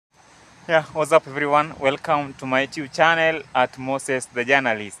Yeah, what's up everyone? Welcome to my YouTube channel at Moses the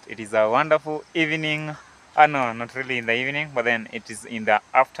Journalist. It is a wonderful evening. No, not really in the evening, but then it is in the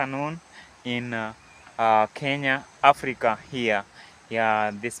afternoon in Kenya, Africa here. Yeah,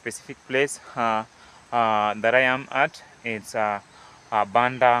 this specific place that I am at, it's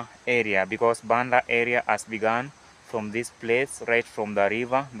Banda area, because Banda area has begun from this place, right from the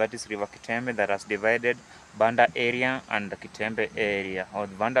river, that is River Kitembe, that has divided Banda area and the Kitembe area, or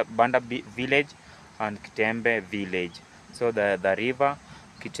Banda village and Kitembe village. So the river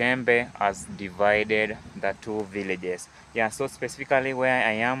Kitembe has divided the two villages. Yeah, so specifically where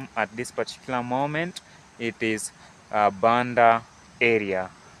I am at this particular moment, it is Banda area.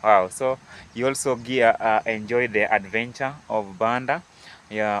 Wow, so you also enjoy the adventure of Banda.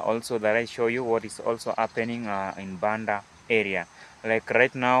 Yeah, also that I show you what is also happening in Banda area. Like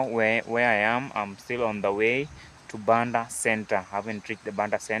right now where I am, I'm still on the way to Banda Center. Haven't reached the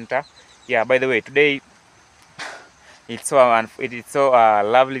Banda Center. Yeah, by the way, today it is so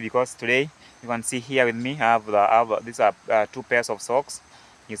lovely because today you can see here with me these are two pairs of socks.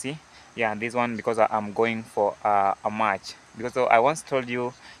 You see, yeah, this one because I'm going for a match, because I once told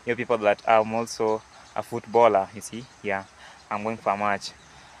you people that I'm also a footballer. You see, yeah, I'm going for a match.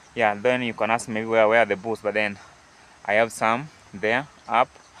 Yeah, then you can ask maybe where are the boots, but then I have some there up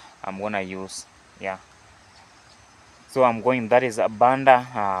I'm gonna use. Yeah, so I'm going, that is a Banda,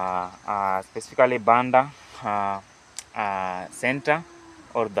 specifically Banda center,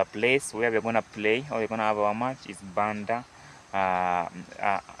 or the place where we're gonna play or we're gonna have our match is Banda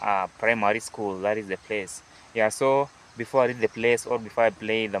primary school. That is the place. Yeah, so before I read the place or before I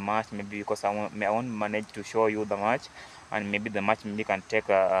play the match, maybe because I won't manage to show you the match, and maybe the match maybe can take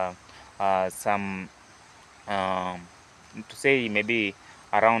some to say maybe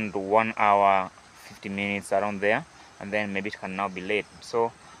around 1 hour 50 minutes around there, and then maybe it can now be late.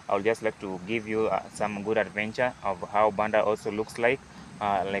 So I would just like to give you some good adventure of how Banda also looks like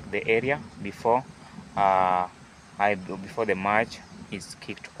the area before before the match is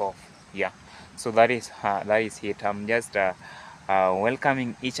kicked off. Yeah, so that is it. I'm just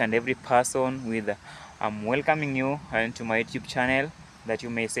welcoming each and every person with I'm welcoming you into my YouTube channel, that you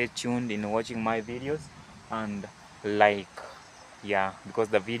may stay tuned in watching my videos and like. Yeah, because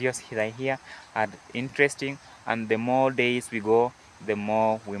the videos right here are interesting, and the more days we go, the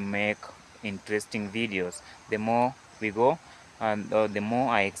more we make interesting videos. The more we go, and the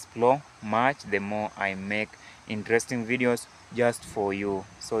more I explore much, the more I make interesting videos just for you.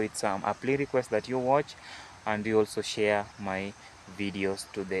 So it's a plea request that you watch and you also share my videos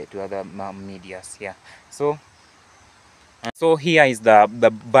to other medias. Yeah, so so here is the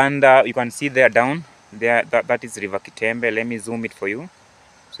Banda. You can see there down there, that is River Kitembe. Let me zoom it for you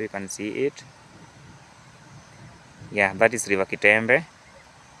so you can see it. Yeah, that is River Kitembe.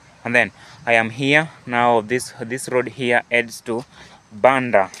 And then I am here now. This road here heads to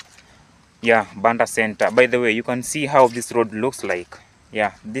Banda. Yeah, Banda Center. By the way, you can see how this road looks like.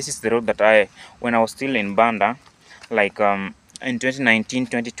 Yeah, this is the road that when I was still in Banda, like in 2019,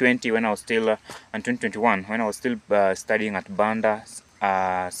 2020, when I was still and 2021, when I was still studying at Banda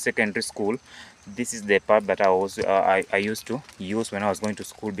secondary school. This is the part that I used to use when I was going to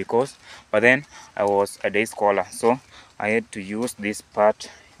school, because but then I was a day scholar, so I had to use this part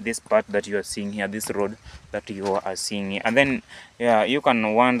that you are seeing here, this road that you are seeing here. And then yeah, you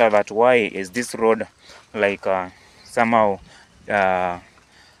can wonder that why is this road like somehow uh,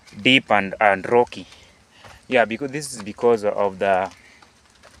 deep and rocky. Yeah, because this is because of the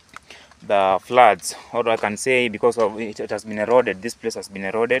floods, or I can say because of it has been eroded. This place has been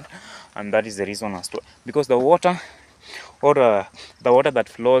eroded, and that is the reason as to, because the water, or the water that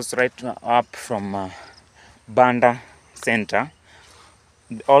flows right up from Banda Center,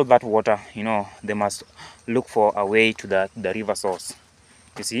 all that water, they must look for a way to the river source,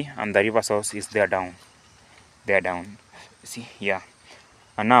 you see, and the river source is there down, you see. Yeah,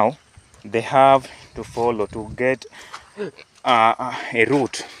 and now they have to follow to get a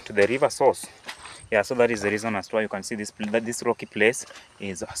route to the river source. Yeah, so that is the reason as to why you can see this rocky place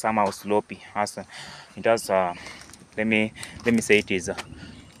is somehow slopey, as it has let me say it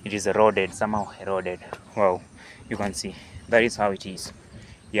is eroded, somehow eroded. Wow, you can see that is how it is.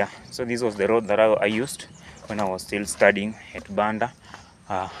 Yeah, so this was the road that I used when I was still studying at Banda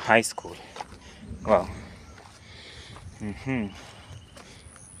high school. Wow.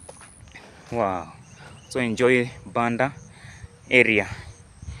 Wow, so enjoy Banda area,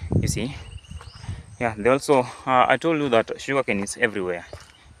 you see. Yeah, they also I told you that sugarcane is everywhere,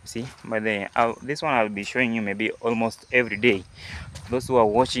 you see. But this one I'll be showing you maybe almost every day. Those who are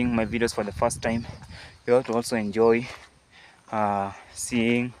watching my videos for the first time, you have to also enjoy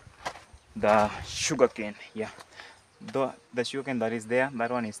seeing the sugarcane. Yeah, though the sugarcane that is there,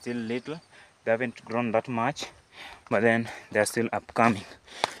 that one is still little. They haven't grown that much, but then they're still upcoming.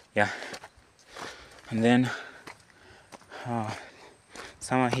 Yeah, and then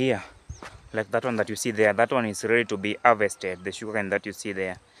some are here, like that one that you see there. That one is ready to be harvested, the sugarcane that you see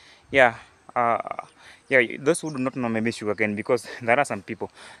there. Yeah, uh, yeah, those who do not know maybe sugarcane, because there are some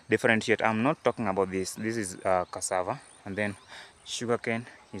people differentiate. I'm not talking about this. This is cassava, and then sugarcane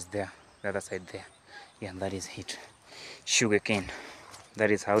is there, the other side there. Yeah, that is it. Sugarcane.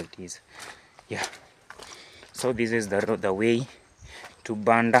 That is how it is. Yeah. So this is the way to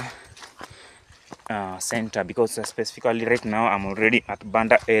Banda center, because specifically right now I'm already at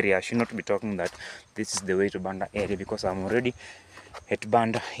Banda area. I should not be talking that this is the way to Banda area, because I'm already at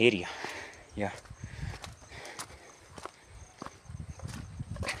Banda area. Yeah.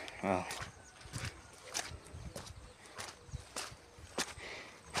 Wow.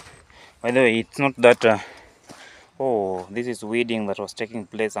 By the way, it's not that oh, this is weeding that was taking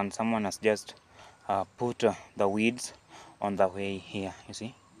place, and someone has just put the weeds on the way here, you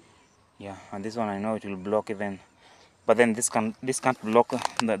see. Yeah, and this one I know it will block even, but then this can't block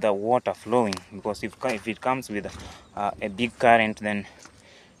the water flowing, because if it comes with a big current, then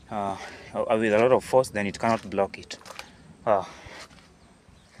with a lot of force, then it cannot block it.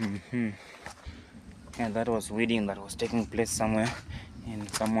 Yeah, that was weeding that was taking place somewhere in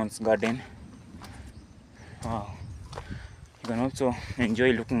someone's garden. Wow. You can also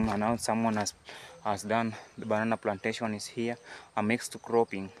enjoy looking around. Someone has done the banana plantation is here, a mixed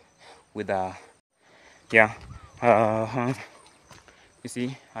cropping with a yeah. You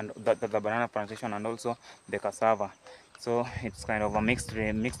see, and the banana plantation, and also the cassava. So it's kind of a mixed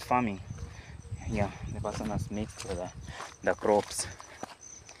farming. Yeah, the person has mixed the crops.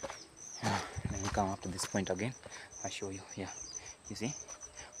 Let me come up to this point again. I'll show you. Yeah, you see,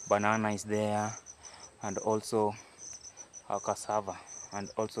 banana is there, and also cassava,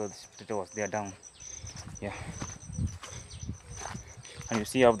 and also the potato was there down. Yeah, and you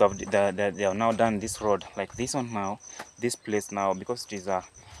see how they have now done this road like this one now. This place now, because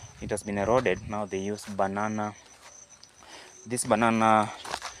it has been eroded. Now they use banana. This banana,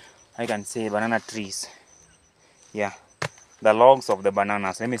 I can say banana trees. Yeah, the logs of the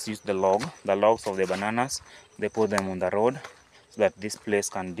bananas. Let me use the logs of the bananas. They put them on the road so that this place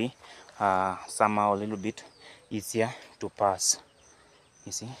can be somehow a little bit easier to pass.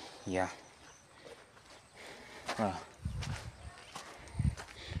 You see, yeah.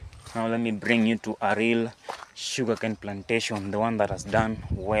 Now let me bring you to a real sugarcane plantation, the one that has done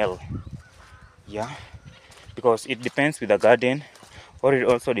well. Yeah, because it depends with the garden, or it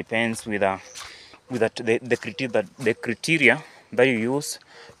also depends with the criteria that you use.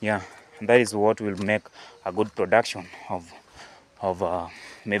 Yeah, that is what will make a good production of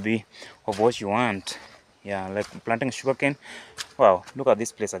maybe of what you want. Yeah, like planting sugarcane. Wow, look at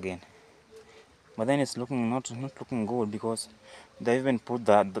this place again. But then it's looking not looking good, because they even put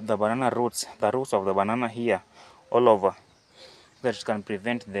the banana roots, the roots of the banana here all over, that can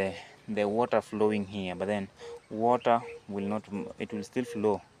prevent the water flowing here. But then water will not, it will still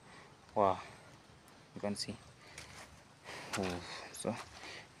flow. Wow, you can see. Oh, so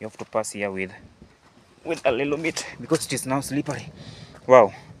you have to pass here with a little bit, because it is now slippery.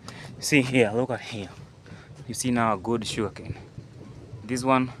 Wow, see here, look at here. You see now a good sugarcane. This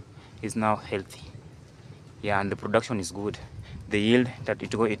one is now healthy. Yeah, and the production is good. The yield that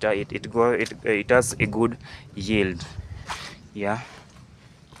it has a good yield. Yeah,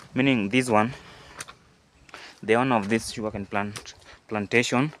 meaning this one, the owner of this sugarcane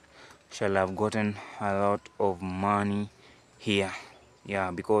plantation shall have gotten a lot of money here.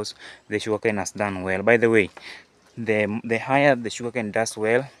 Yeah, because the sugarcane has done well. By the way, the higher the sugarcane does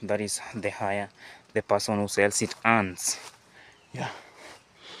well, that is the higher the person who sells it earns. Yeah,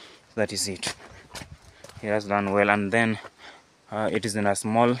 that is it. He has done well, and then it is in a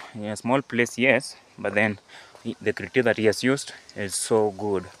small place, yes, but then the criteria that he has used is so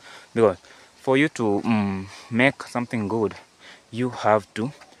good, because for you to make something good, you have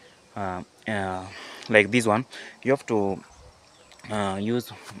to like this one, you have to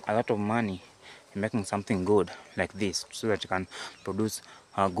use a lot of money in making something good like this, so that you can produce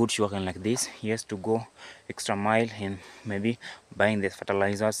good sugarcane like this. He has to go extra mile in maybe buying the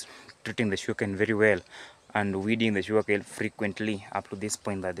fertilizers, treating the sugarcane very well, and weeding the sugarcane frequently, up to this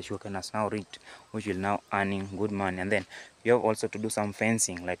point that the sugarcane has now reached, which will now earning good money. And then you have also to do some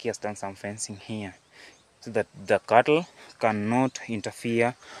fencing, like he has done some fencing here, so that the cattle cannot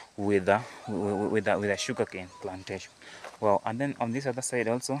interfere with the sugarcane plantation. Well, and then on this other side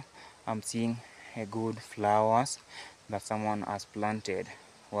also, I'm seeing a good flowers that someone has planted.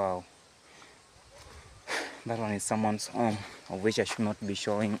 Wow, that one is someone's home, of which I should not be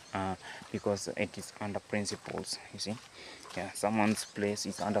showing because it is under principles, you see. Yeah, someone's place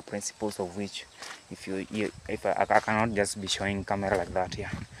is under principles, of which if I cannot just be showing camera like that.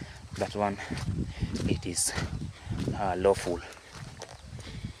 Yeah, that one, it is lawful.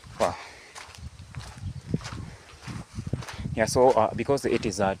 Wow. Yeah, so because it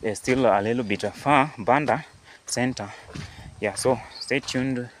is still a little bit far, Banda Center. Yeah, so stay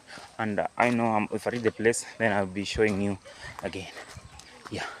tuned, and I know if I reach the place, then I'll be showing you again.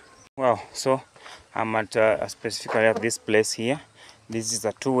 Yeah. Wow, so I'm at specifically at this place here. This is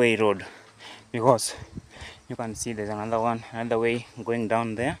a two-way road, because you can see there's another way going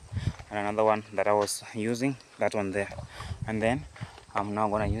down there, and another one that I was using, that one there. And then I'm now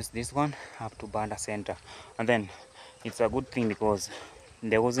gonna use this one up to Banda Center. And then it's a good thing because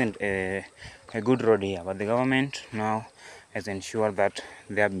there wasn't a good road here, but the government now has ensured that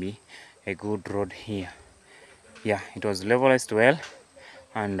there be a good road here. Yeah, it was levelized well,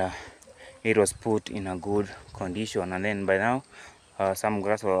 and it was put in a good condition. And then by now some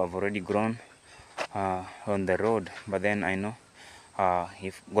grass have already grown on the road, but then I know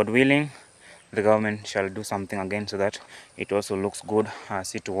if God willing, the government shall do something again so that it also looks good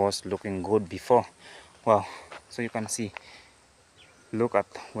as it was looking good before. Wow, so you can see, look at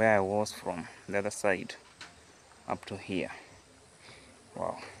where I was from the other side up to here.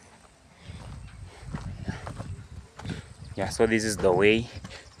 Wow. Yeah, so this is the way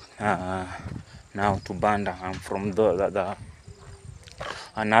now to Banda. I'm from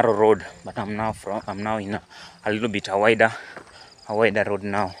a narrow road, but I'm now in a little bit a wider road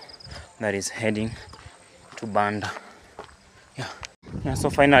now that is heading to Banda. Yeah, so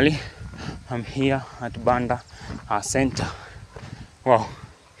finally I'm here at Banda Center. Wow,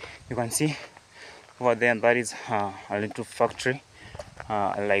 you can see over there, that is a little factory,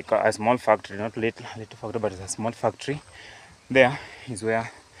 like a small factory, not little factory, but it's a small factory. There is where,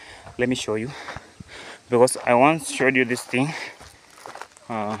 let me show you, because I once showed you this thing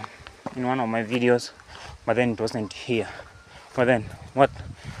in one of my videos, but then it wasn't here. But then what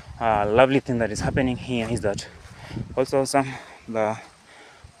lovely thing that is happening here is that also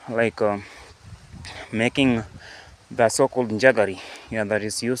making the so-called jaggery, yeah, that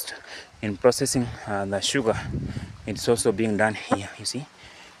is used in processing the sugar. It's also being done here, you see.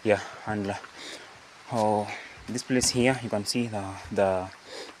 Yeah, and this place here, you can see the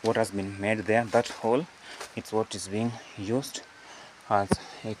what has been made there. That hole, it's what is being used as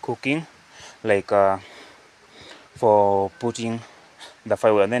a cooking, like for putting the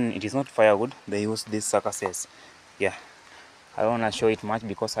firewood. And then it is not firewood, they use these circuses. Yeah, I don't want to show it much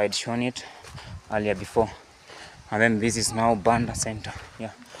because I had shown it earlier before. And then this is now Banda Center.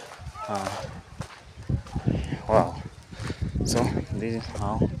 Yeah, wow, so this is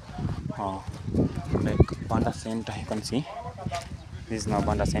how like Banda Center, you can see this is now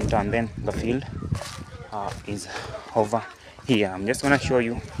Banda Center, and then the field is over here. I'm just gonna show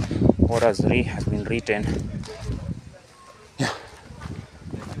you what has been written.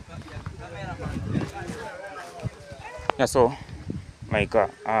 Yeah, so like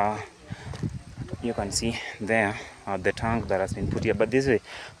you can see there the tank that has been put here. But this is,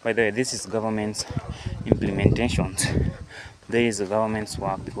 by the way, this is government's implementations. There is the government's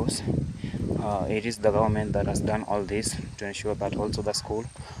work, because it is the government that has done all this to ensure that also the school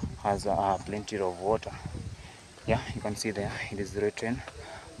has plenty of water. Yeah, you can see there it is written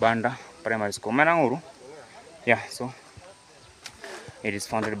Banda Primary School Maranguru. Yeah, so it is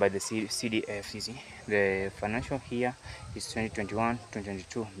funded by the CDF. You see, the financial year is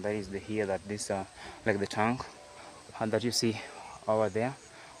 2021-2022. That is the year that this like the tank that you see over there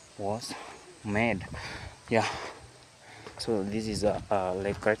was made. Yeah, so this is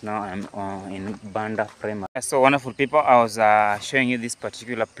like right now I'm in Banda Primary. So wonderful people, I was showing you this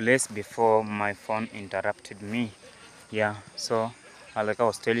particular place before my phone interrupted me. Yeah, so like I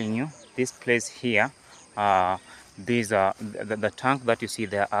was telling you, this place here, these are the tank that you see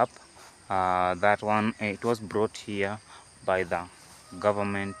there up, that one, it was brought here by the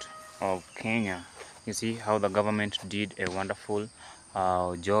government of Kenya. You see how the government did a wonderful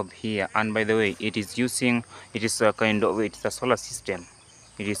job here. And by the way, it is a kind of, it's a solar system.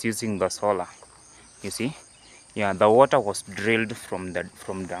 It is using the solar, you see. Yeah, the water was drilled from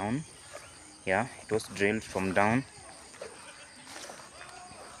down. Yeah, it was drilled from down.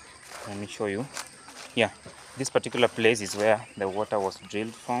 Let me show you. Yeah, this particular place is where the water was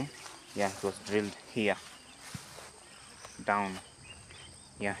drilled from. Yeah, it was drilled here down.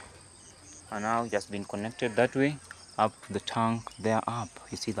 Yeah, and now it has been connected that way up to the tank there up.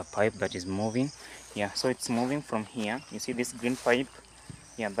 You see the pipe that is moving. Yeah, so it's moving from here. You see this green pipe.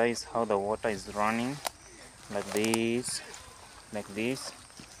 Yeah, that is how the water is running like this,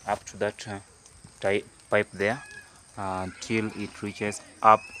 up to that pipe there, till it reaches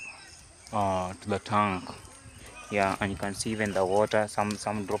up to the tank. Yeah, and you can see even the water, some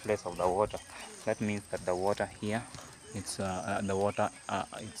droplets of the water. That means that the water here, it's in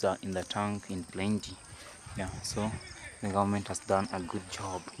the tank in plenty. Yeah, so the government has done a good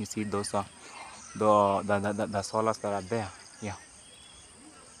job. You see, those are the solars that are there. Yeah.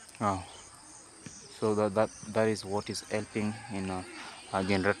 Oh, so that is what is helping in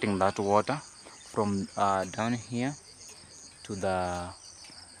generating that water from down here to the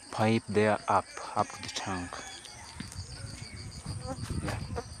pipe there, up to the tank. Yeah.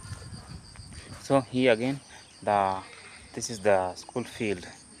 So here again, this is the school field,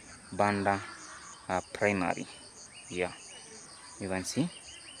 Banda Primary. Yeah, you can see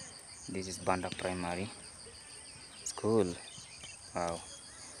this is Banda Primary School. Wow.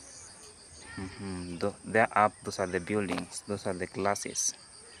 There up, those are the buildings, those are the classes.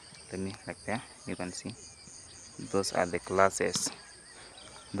 Let me, like there, you can see those are the classes.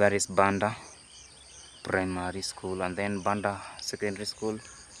 That is Banda Primary School, and then Banda Secondary School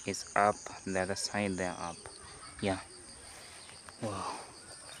is up the other side there, up. Yeah. Wow.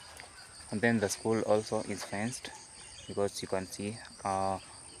 And then the school also is fenced, because you can see all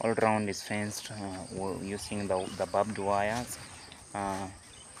around is fenced using the barbed wires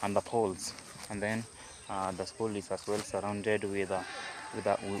and the poles. And then the school is as well surrounded with a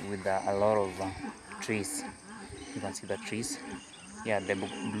lot of trees. You can see the trees. Yeah, the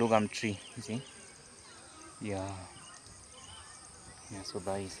blue gum tree, you see. Yeah, so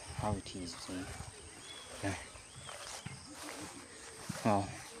that is how it is, you see. Yeah. Oh,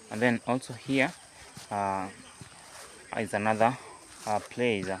 and then also here is another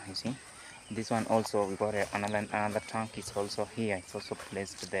place, you see. This one also, we got another tank is also here. It's also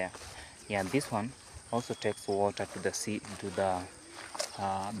placed there. Yeah, this one also takes water to the sea, to the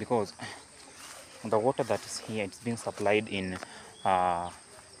because the water that is here, it's being supplied in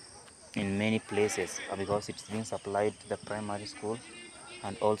many places, because it's being supplied to the primary school,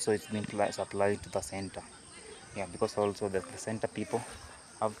 and also it's being supplied to the center. Yeah, because also the center people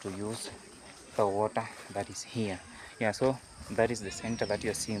have to use the water that is here. Yeah, so that is the center that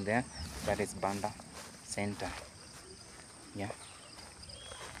you're seeing there. That is Banda Center. Yeah,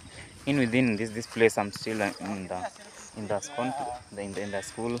 within this place, I'm still in the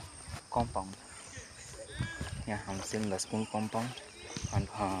school compound. Yeah, I'm still in the school compound, and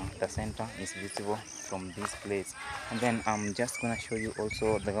the center is visible from this place. And then I'm just gonna show you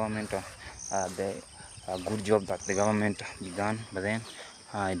also the government, the good job that the government began. But then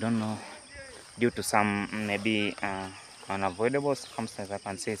I don't know, due to some maybe unavoidable circumstances, I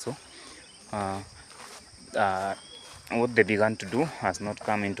can say so, what they began to do has not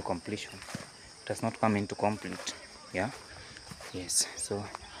come into completion. It has not come into complete. Yeah. Yes. So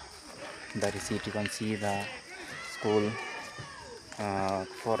that is it. You can see the school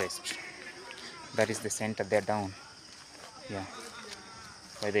forest. That is the center there down. Yeah.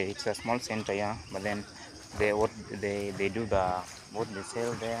 It's a small center. Yeah. But then they do what they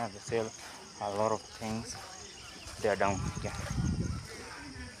sell there. They sell a lot of things. They are down. Yeah.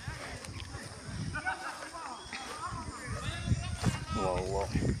 Wow.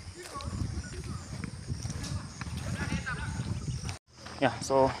 Yeah.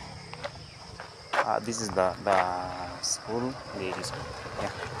 So this is the school.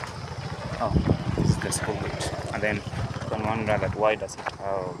 Yeah. Oh, this is the school gate. And then you can wonder that why does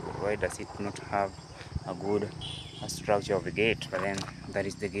it not have a good structure of the gate? But then that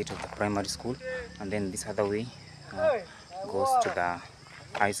is the gate of the primary school, and then this other way goes to the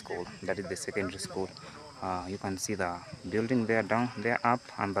high school. That is the secondary school. You can see the building there down there, up,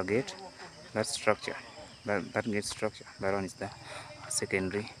 and the gate. That structure, that gate structure, that one is the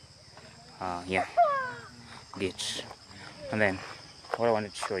secondary yeah, gate. And then what I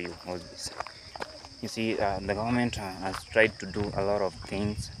wanted to show you was this. You see, the government has tried to do a lot of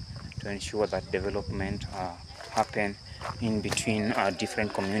things to ensure that development happen in between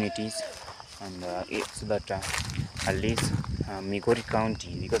different communities, and so that at least Migori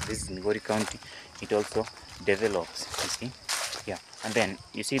County, because this is Migori County, it also develops. You see, yeah. And then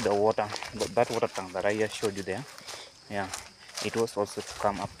you see the water, that water tank that I just showed you there. Yeah, it was also to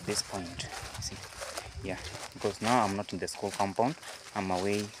come up this point. You see. Yeah, because now I'm not in the school compound, I'm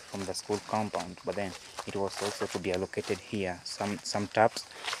away from the school compound, but then it was also to be allocated here. Some taps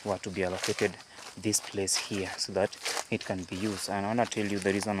were to be allocated this place here, so that it can be used. And I want to tell you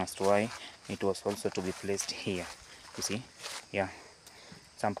the reason as to why it was also to be placed here. You see, yeah,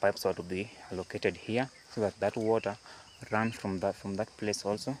 some pipes were to be allocated here, so that water ran from that place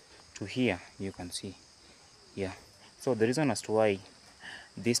also to here. You can see, Yeah, so the reason as to why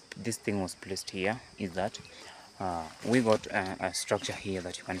this thing was placed here is that we got a structure here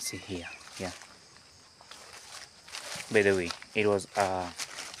that you can see here. Yeah, by the way, it was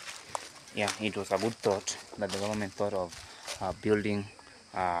it was a good thought that the government thought of building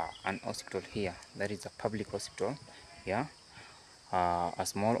an hospital here. That is a public hospital. Yeah, a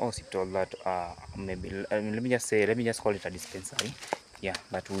small hospital that maybe let me just call it a dispensary. Yeah,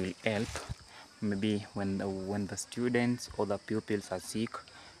 that will help maybe when the students or the pupils are sick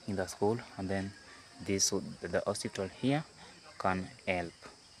in the school, and then the hospital here can help.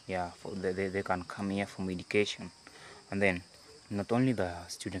 Yeah, they can come here for medication, and then not only the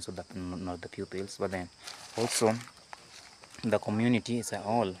students or not the pupils, but then also the community as a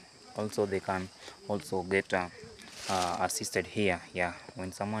whole, also they can also get assisted here. Yeah,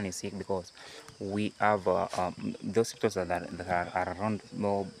 when someone is sick, because we have those hospitals are around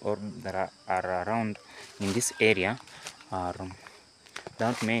or that are around in this area are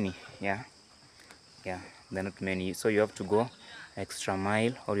not many. Yeah, they're not many, so you have to go extra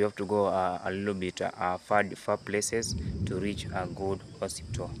mile, or you have to go a little bit far places to reach a good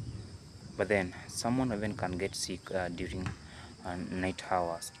hospital. But then someone even can get sick during night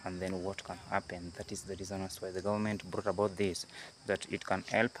hours, and then what can happen? That is the reason as why the government brought about this, that it can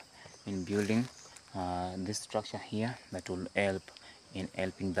help in building this structure here that will help in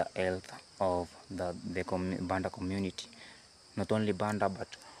helping the health of the Banda community. Not only Banda, but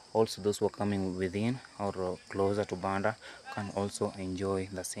also those who are coming within or closer to Banda can also enjoy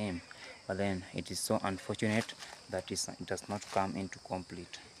the same. But then it is so unfortunate that it does not come into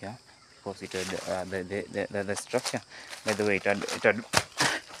complete. Yeah, because it had the structure, by the way,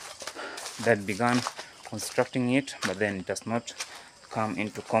 that began constructing it, but then it does not come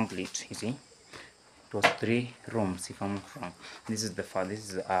into complete. You see, it was 3 rooms, if I'm not wrong. This is the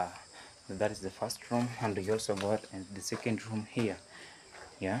that is the first room, and you also got the second room here.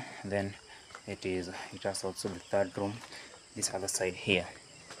 Yeah, then it has also the third room this other side here.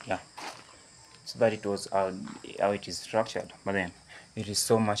 Yeah, so that it was how it is structured, but then it is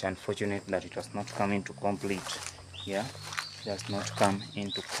so much unfortunate that it has not come into complete. Yeah, it has not come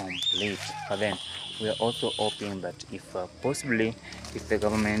into complete, but then we are also hoping that if possibly if the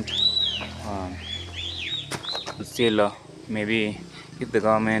government will still maybe if the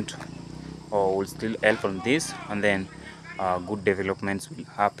government will still help on this, and then good developments will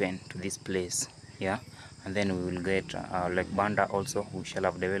happen to this place. Yeah, and then we will get like Banda also, we shall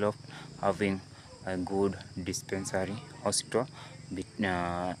have developed having a good dispensary hospital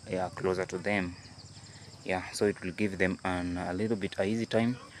yeah, closer to them. Yeah, so it will give them a little bit easy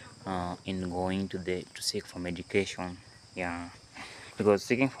time in going to seek for medication. Yeah, because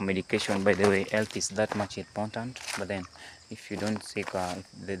seeking for medication, by the way, health is that much important. But then if you don't seek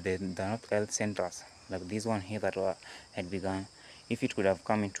if the not health centers like this one here that had begun, if it could have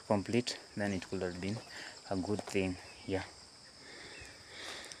come into complete, then it could have been a good thing. Yeah.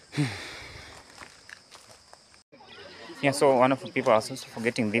 Yeah, so one of the people are also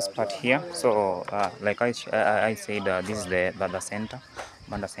forgetting this part here. So like I said, this is the center,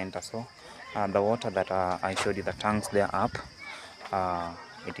 Banda center. So the water that I showed you, the tanks they are up,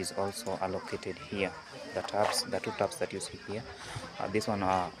 it is also allocated here. The taps, the 2 taps that you see here, this one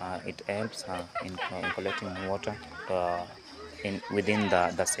it helps in collecting water in within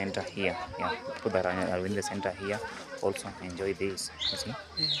the center here. Yeah, people that are in the center here also enjoy this, you see.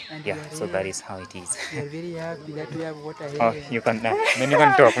 Yeah, so that is how it is. We are very happy that we have water here. Oh, you can then you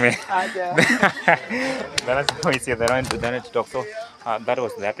can talk, me. That's how it's here. They don't to talk. So that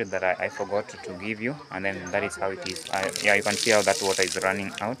was the update that I forgot to give you, and then that is how it is. Yeah, you can see how that water is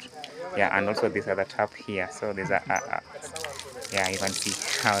running out. Yeah, and also this other tap here. So there's yeah, you can see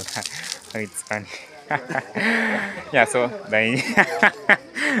how it's funny. Yeah, so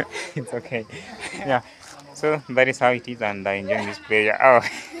it's okay. Yeah, so that is how it is, and I enjoy this player. Oh,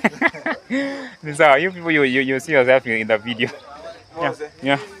 this is how you people you see yourself in the video. Yeah,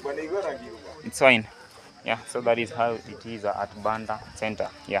 yeah, it's fine. Yeah, so that is how it is at Banda Center.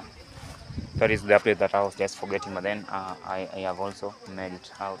 Yeah, that is the update that I was just forgetting, but then I have also made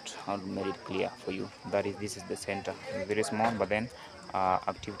it out, made it clear for you. This is the center. It's very small, but then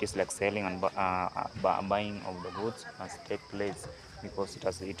activities like selling and buying of the goods must take place because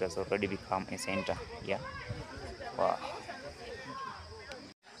it has already become a center. Yeah. Wow.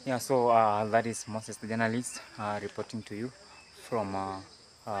 Yeah, so that is Moses the journalist reporting to you from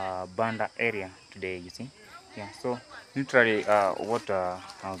Banda area today, you see. Yeah, so literally what I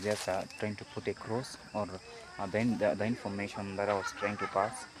was just trying to put across, or the information that I was trying to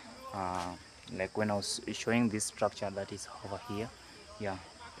pass, like when I was showing this structure that is over here. Yeah,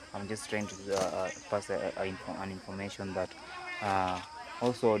 I'm just trying to pass an information that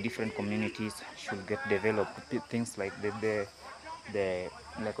also different communities should get developed things like the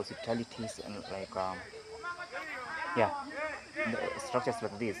like hospitalities and like yeah, the structures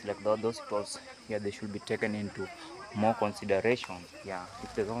like this, like those hospitals, yeah, they should be taken into more consideration. Yeah,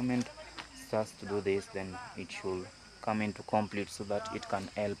 if the government starts to do this, then it should come into complete so that it can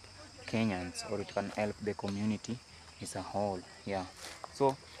help Kenyans, or it can help the community as a whole. Yeah.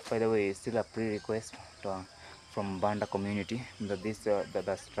 So by the way, still a pre-request from Banda community that this that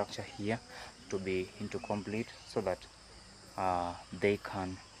the structure here to be into complete so that they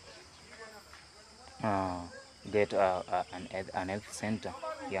can uh, get an health center.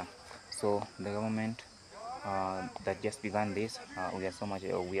 Yeah, so the government that just began this, we are so much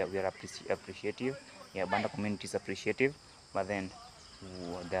we are appreciative. Yeah, Banda community is appreciative, but then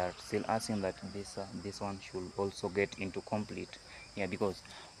they are still asking that this one should also get into complete. Yeah, because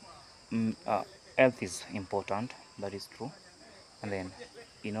health is important, that is true. And then,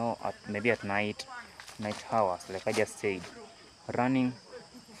 you know, maybe at night hours, like I just said, running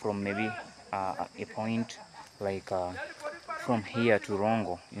from maybe a point like from here to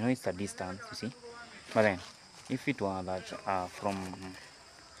Rongo, you know, it's a distance, you see. But then, if it were that from,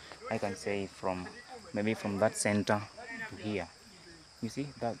 I can say from maybe from that center to here, you see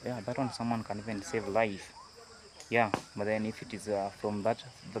that, yeah, that one someone can even save life. Yeah, but then if it is from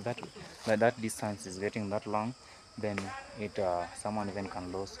that distance is getting that long, then it someone even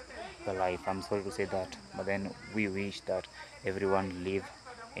can lose the life. I'm sorry to say that, but then we wish that everyone live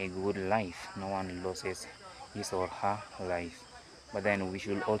a good life, no one loses his or her life. But then we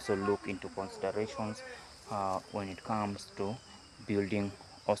should also look into considerations when it comes to building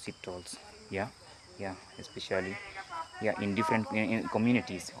hospitals. Yeah, yeah, especially, yeah, in different in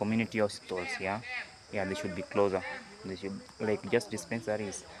community hospitals. Yeah, yeah, they should be closer. They should like just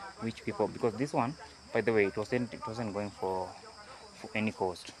dispensaries which people, because this one, by the way, it wasn't going for any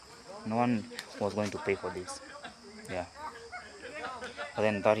cost. No one was going to pay for this. Yeah, but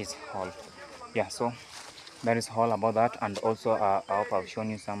then that is all. Yeah, so that is all about that. And also I hope I've shown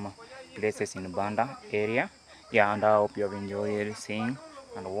you some places in Banda area. Yeah, and I hope you have enjoyed seeing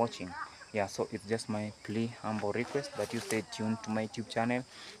and watching. Yeah, so it's just my plea, humble request that you stay tuned to my YouTube channel,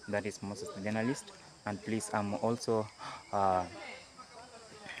 that is Moses the Journalist. And please, I'm also uh,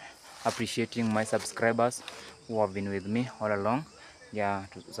 appreciating my subscribers who have been with me all along. Yeah,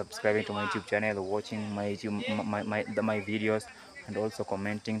 to subscribing to my YouTube channel, watching my YouTube, my videos, and also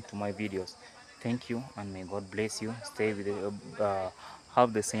commenting to my videos. Thank you, and may God bless you. Stay with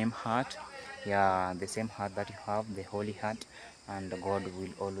have the same heart. Yeah, the same heart that you have, the holy heart, and God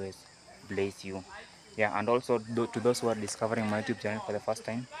will always bless you. Yeah, and also to those who are discovering my YouTube channel for the first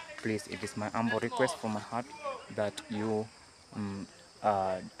time, please, it is my humble request from my heart that you um,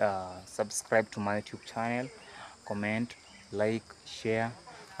 subscribe to my YouTube channel, comment, like, share,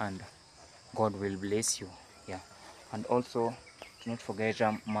 and God will bless you. Yeah, and also do not forget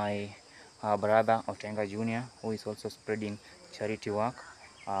my brother Otenga Jr., who is also spreading charity work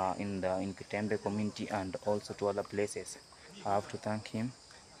in Kitembe community and also to other places. I have to thank him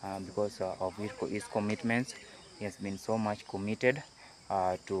because of his commitments. He has been so much committed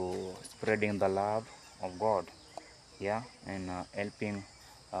to spreading the love of God. Yeah, and helping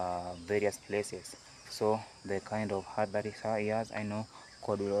various places. So the kind of heart that he has, I know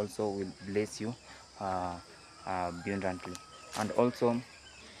God will bless you uh, abundantly. And also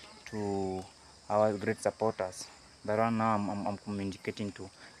to our great supporters that are now I'm communicating to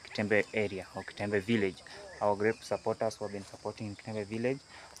Kitembe area or Kitembe village, our great supporters who have been supporting Kitembe village.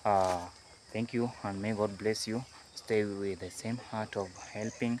 Thank you, and may God bless you. Stay with the same heart of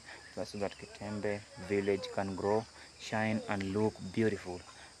helping so that Kitembe village can grow, shine, and look beautiful,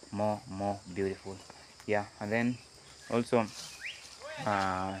 more beautiful. Yeah, and then also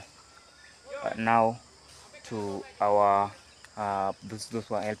uh, now to our those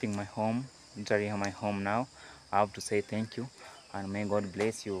who are helping my home, literally my home now. I have to say thank you, and may God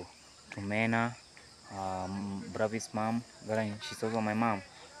bless you. To Mena, Bravis mom, she's also my mom.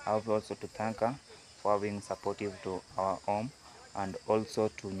 I have also to thank her for being supportive to our home, and also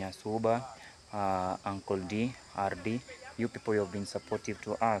to Nyasuba, Uncle D, RD. You people, you have been supportive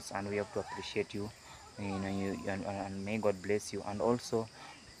to us, and we have to appreciate you. You know, and may God bless you. And also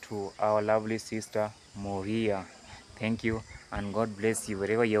to our lovely sister Moria. Thank you, and God bless you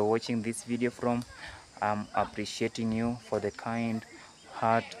wherever you're watching this video from. I'm appreciating you for the kind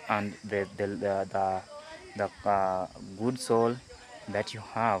heart and the good soul that you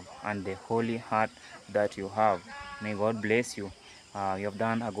have, and the holy heart that you have. May God bless you. You have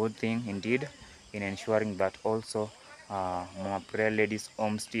done a good thing indeed in ensuring that also Mama Prayer Ladies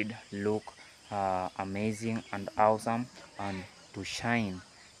Homestead look amazing and awesome and to shine.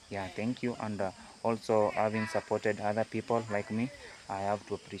 Yeah, thank you. And also having supported other people like me, I have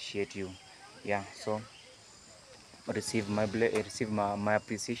to appreciate you. Yeah, so receive my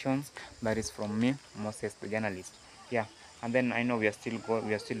appreciations. That is from me, Moses the journalist. Yeah, and then I know we are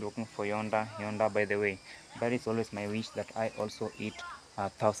still looking for yonder. By the way, that is always my wish that I also hit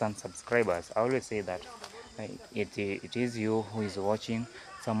 1,000 subscribers. I always say that it is you who is watching,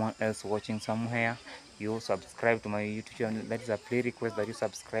 someone else watching somewhere. You subscribe to my YouTube channel. That is a play request that you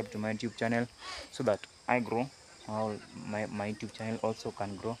subscribe to my YouTube channel so that I grow. All my YouTube channel also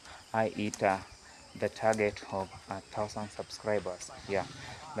can grow. I hit the target of 1,000 subscribers. Yeah,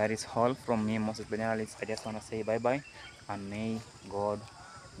 that is all from me, Moses the journalist. I just want to say bye bye, and may God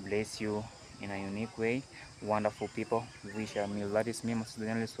bless you in a unique way. Wonderful people, we shall meet. That is me, Moses the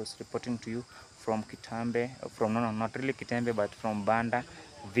journalist, was reporting to you from Kitambe, from no, not really Kitambe, but from Banda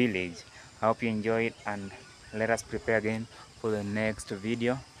village. I hope you enjoy it, and let us prepare again for the next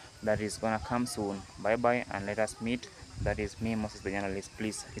video that is gonna come soon. Bye bye, and let us meet. That is me, Moses the journalist.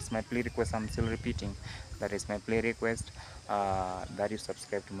 Please, it's my plea request. I'm still repeating. That is my plea request. That you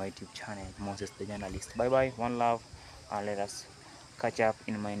subscribe to my YouTube channel, Moses the journalist. Bye bye. One love, and let us catch up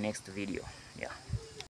in my next video. Yeah.